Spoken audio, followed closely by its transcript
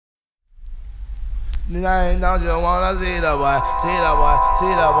Don't you wanna see the boy, see the boy,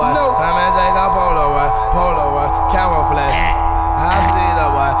 see the boy? No. Come and take a Polaroid, Polaroid, camera flash. I see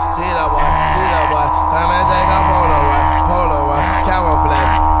the boy, see the boy, see the boy. Come and take a Polaroid, Polaroid, camera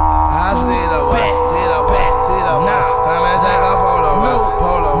flash. I see the boy, see the boy, see the boy. Come and take a Polaroid,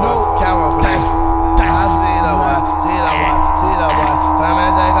 Polaroid, camera flash. I see the boy, see the boy, see the boy. Come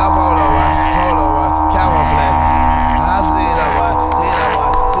and take a Polaroid, Polaroid, camera flash. I see the boy, see the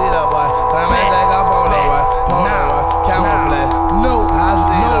boy, see the boy. Come and take a Polaroid, Polaroid, camera flash. No, I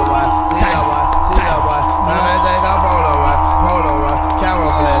see the boy, see the boy, see the boy. Come and take a Polaroid, Polaroid,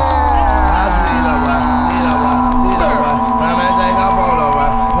 camera flash. I see the boy, see the boy, see the boy. Come and take a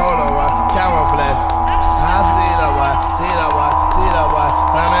Polaroid, Polaroid, camera flash. I see the boy, see the boy, see the boy.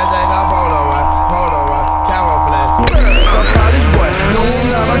 Come and take a Polaroid, Polaroid, camera flash. A college boy, no, I'm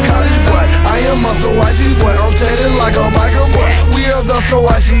not a college boy. I am a so icy boy, I'm tatted like a biker boy. We are the so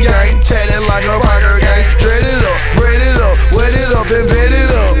icy gang, tatted like a biker gang. Dread it up, braid it up, wet it up and bed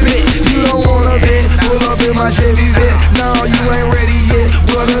it up. Bitch, you don't wanna bet, pull up in my Chevy vet. No, you ain't ready yet,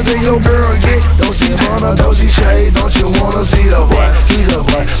 what does your girl get? Don't she wanna, don't she shade, don't you wanna see the boy? See the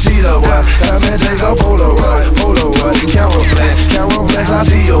boy, see the boy. Come and take a Polaroid, Polaroid, camera flash, I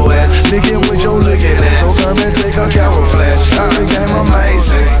see your ass, licking with your looking ass. So come and take a camera flash. The game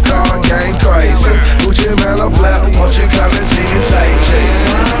amazing, car game crazy. Gucci man a flap, won't you come and see me say cheese?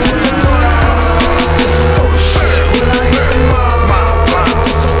 It's a photo shoot. When I hit the mall,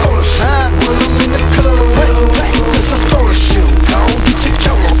 it's a photo shoot. When I'm in the club, it's a photo shoot. Don't get your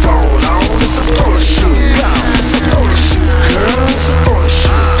camera phone on, it's a photo shoot. It's a photo shoot, girl, it's a photo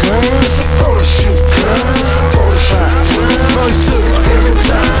shoot. Girl, it's a photo shoot, girl, it's a photo shoot. Photo shoot, every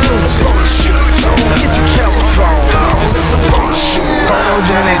time it's a photo shoot. Don't get your camera phone on, it's a photo shoot.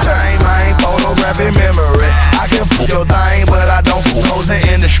 Photogenic time, I ain't photographic memory. I can f your thing, but I don't f hoes in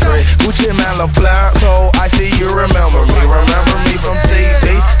industry. Gucci man la flare, so I see you remember me. Remember me from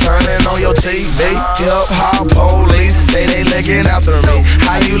TV, turning on your TV. Hip hop police, say they looking after me.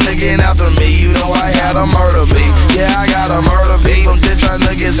 How you looking after me? You know I had a murder beat. Yeah, I got a murder beat. I'm just trying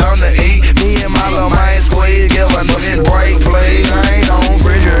to get something to eat. Me and my little man squeeze, give a nugget break, please. I ain't on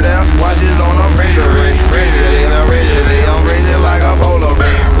refrigerator, watch it on the refrigerator. I'm breathing like a polar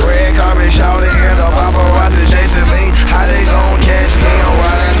bear. Red carpet shouting and the paparazzi chasing me. How they gon' catch me? I'm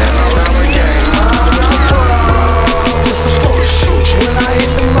riding in a Lamborghini. It's a photo shoot. When I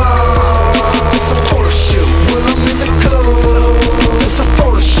hit the mall, it's a photo shoot. When I'm in the club, it's a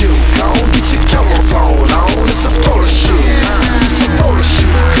photo shoot. Don't get your camera phone on, it's a photo shoot. It's a photo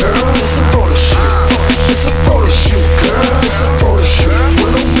shoot, girl, it's a photo shoot. It's a photo shoot, girl, it's a photo shoot.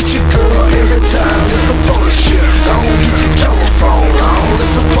 When I'm with your girl every time, it's a photo shoot. Don't get your camera phone on,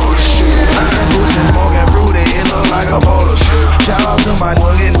 it's a photo shoot. I'm losing, smoking fruity, it look like a photo shoot. Shout out to my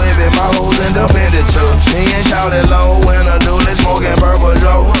nugget, living my hoes independent too. Me and shouted low when I do this, smoking purple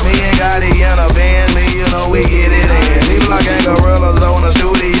Joe. Me and Gotti in a band, me, you know we get it in. People like gorillas on the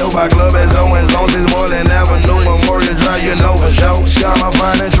studio, by club is Owens, on this more than ever new Memorial Drive, you know for sure. Shot my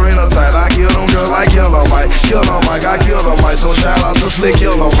fine and Trina tight, I kill them just like Killer Mike. Killer Mike, I kill them Mike, so shout out to Slick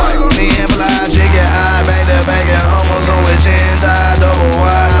Killer Mike. Me and Fly, chicken eye, back to back and Hummers on with 10 tie, double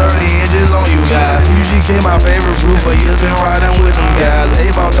wide, 30 inches on you guys. UGK my favorite fruit, but you've been riding with them guys.